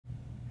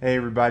Hey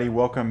everybody,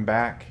 welcome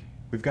back.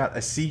 We've got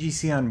a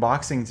CGC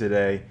unboxing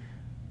today.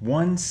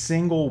 One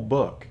single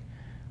book.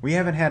 We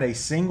haven't had a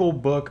single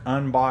book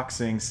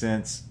unboxing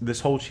since this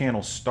whole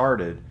channel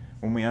started,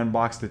 when we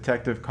unboxed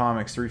Detective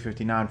Comics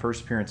 359,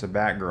 first appearance of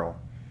Batgirl.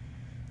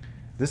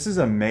 This is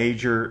a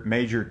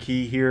major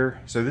key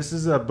here. So this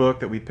is a book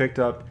that we picked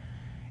up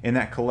in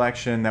that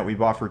collection that we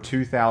bought for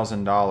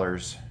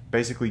 $2,000.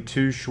 Basically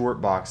 2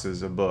 short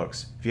boxes of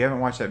books. If you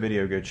haven't watched that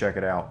video, go check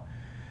it out.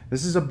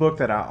 This is a book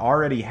that I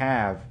already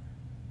have,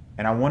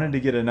 and I wanted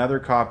to get another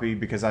copy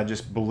because I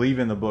just believe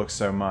in the book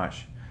so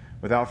much.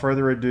 Without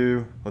further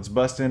ado, let's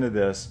bust into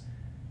this.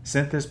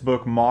 Sent this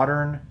book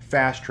modern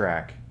fast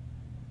track.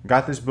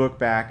 Got this book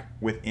back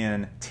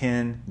within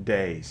 10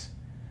 days.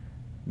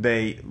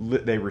 They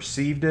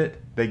received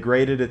it, they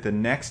graded it the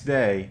next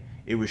day,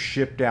 it was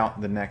shipped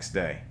out the next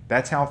day.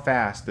 That's how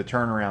fast the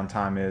turnaround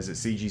time is at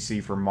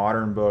CGC for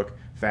modern book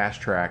fast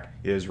track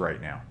is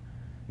right now.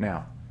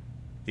 Now,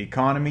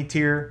 economy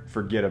tier,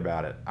 forget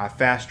about it. I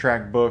fast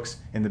tracked books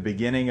in the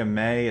beginning of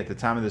May at the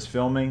time of this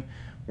filming.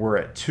 We're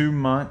at 2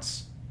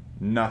 months,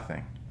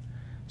 nothing.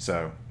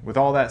 So with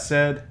all that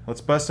said,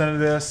 let's bust into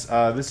this.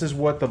 This is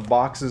what the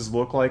boxes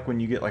look like when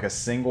you get like a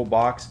single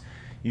box.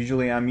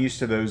 Usually I'm used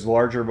to those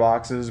larger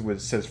boxes with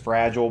it says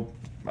fragile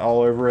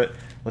all over it.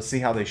 Let's see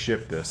how they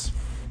ship this.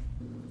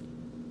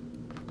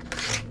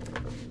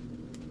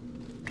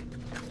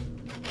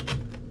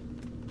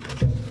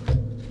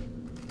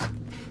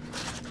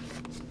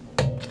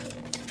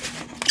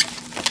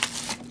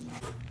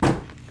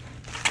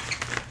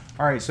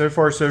 Alright, so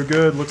far so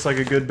good. Looks like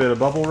a good bit of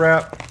bubble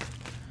wrap.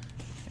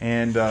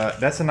 And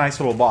that's a nice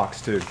little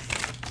box too.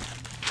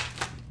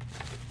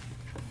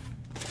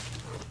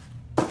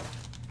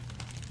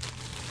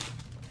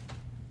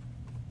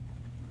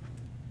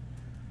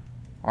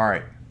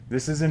 Alright,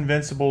 this is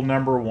Invincible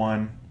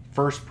 #1,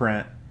 first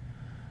print.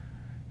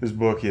 This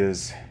book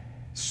is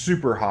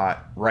super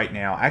hot right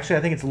now. Actually,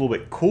 I think it's a little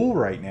bit cool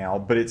right now,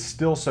 but it's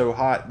still so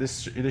hot.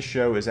 This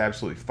show is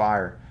absolutely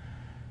fire.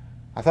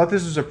 I thought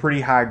this was a pretty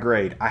high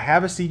grade. I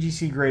have a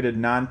CGC graded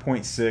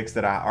 9.6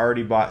 that I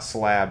already bought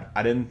slabbed.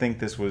 I didn't think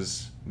this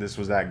was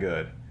that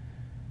good.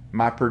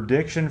 My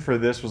prediction for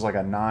this was like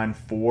a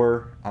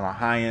 9.4 on a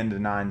high end, a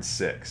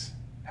 9.6.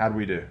 How'd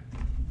we do?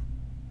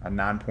 A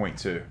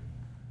 9.2.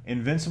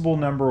 Invincible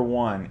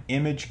 #1,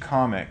 Image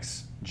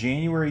Comics,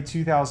 January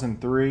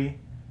 2003.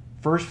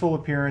 First full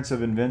appearance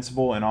of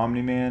Invincible and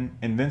Omni-Man.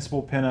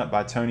 Invincible pinup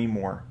by Tony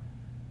Moore.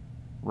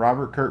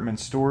 Robert Kirkman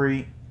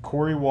story.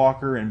 Cory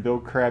Walker and Bill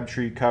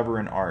Crabtree cover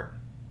and art.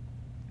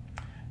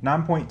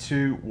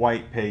 9.2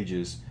 white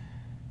pages.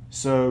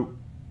 So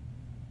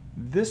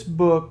this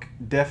book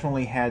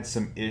definitely had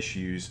some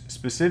issues.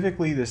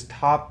 Specifically this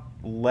top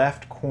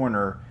left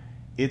corner,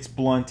 it's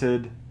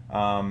blunted.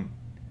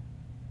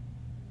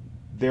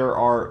 There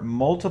are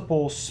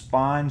multiple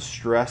spine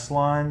stress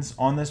lines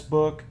on this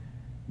book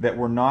that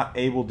were not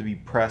able to be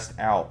pressed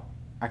out.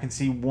 I can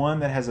see one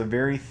that has a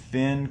very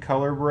thin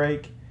color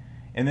break,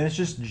 and then it's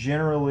just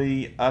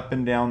generally up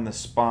and down the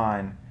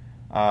spine.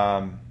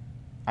 I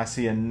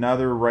see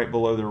another right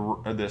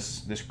below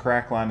this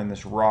crack line in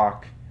this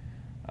rock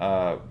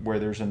where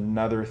there's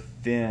another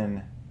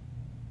thin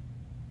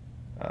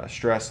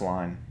stress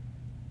line.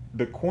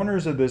 The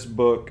corners of this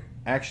book,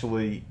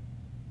 actually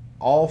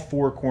all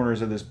 4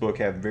 corners of this book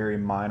have very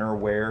minor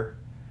wear.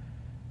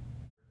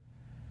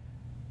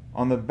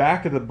 On the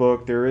back of the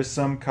book there is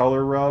some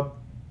color rub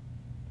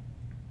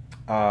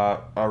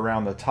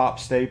around the top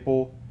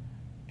staple,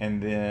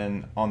 and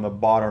then on the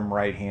bottom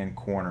right hand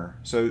corner.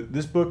 So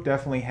this book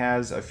definitely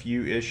has a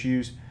few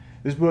issues.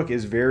 This book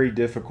is very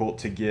difficult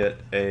to get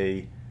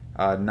a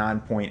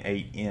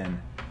 9.8 in.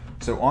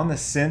 So on the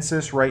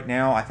census right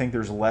now, I think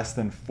there's less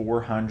than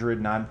 400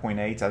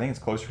 9.8s. I think it's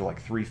closer to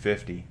like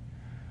 350.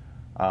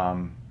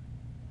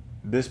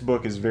 This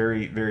book is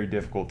very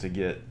difficult to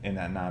get in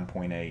that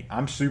 9.8.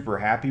 I'm super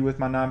happy with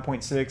my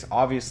 9.6.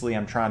 Obviously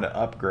I'm trying to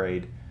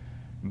upgrade,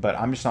 but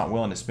I'm just not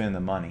willing to spend the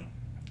money.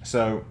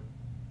 So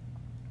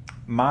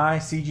my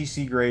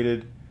CGC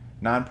graded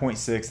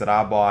 9.6 that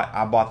I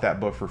bought that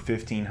book for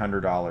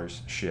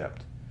 $1,500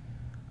 shipped.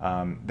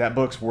 That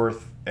book's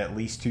worth at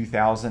least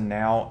 $2,000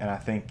 now, and I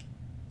think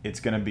it's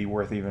going to be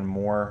worth even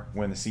more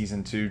when the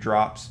season 2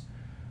 drops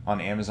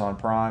on Amazon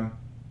Prime.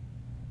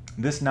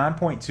 This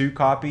 9.2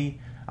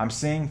 copy, I'm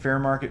seeing fair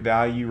market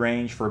value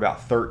range for about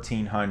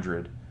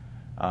 $1,300,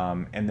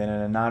 and then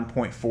in a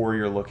 9.4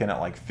 you're looking at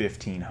like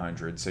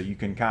 $1,500. So you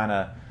can kind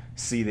of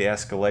see the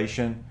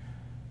escalation.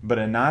 But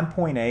a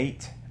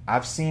 9.8,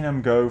 I've seen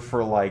them go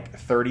for like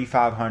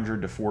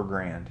 $3,500 to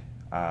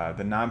 $4,000.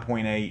 The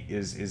 9.8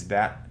 is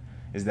that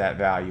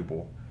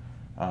valuable.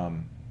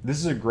 This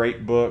is a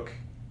great book.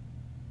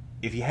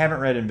 If you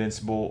haven't read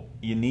Invincible,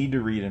 you need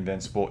to read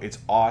Invincible. It's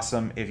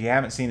awesome. If you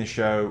haven't seen the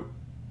show,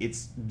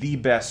 it's the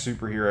best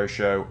superhero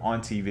show on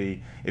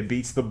TV. It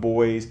beats The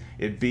Boys.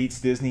 It beats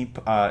Disney,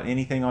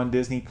 anything on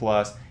Disney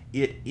Plus.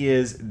 It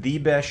is the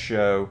best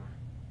show,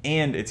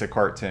 and it's a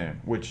cartoon,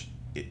 which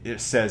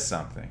it says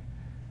something.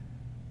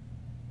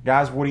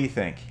 Guys, what do you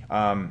think?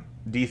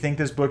 Do you think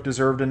this book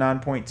deserved a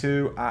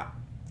 9.2?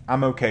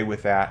 I'm okay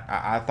with that.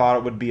 I thought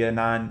it would be a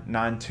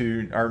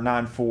 9.2 or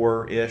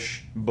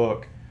 9.4-ish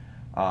book.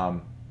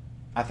 I'm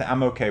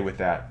okay with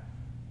that.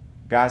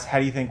 Guys, how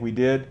do you think we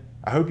did?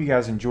 I hope you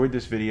guys enjoyed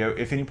this video.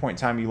 If any point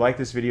in time you like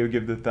this video,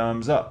 give the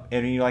thumbs up.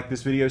 And if you like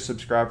this video,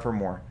 subscribe for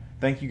more.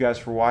 Thank you guys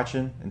for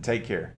watching, and take care.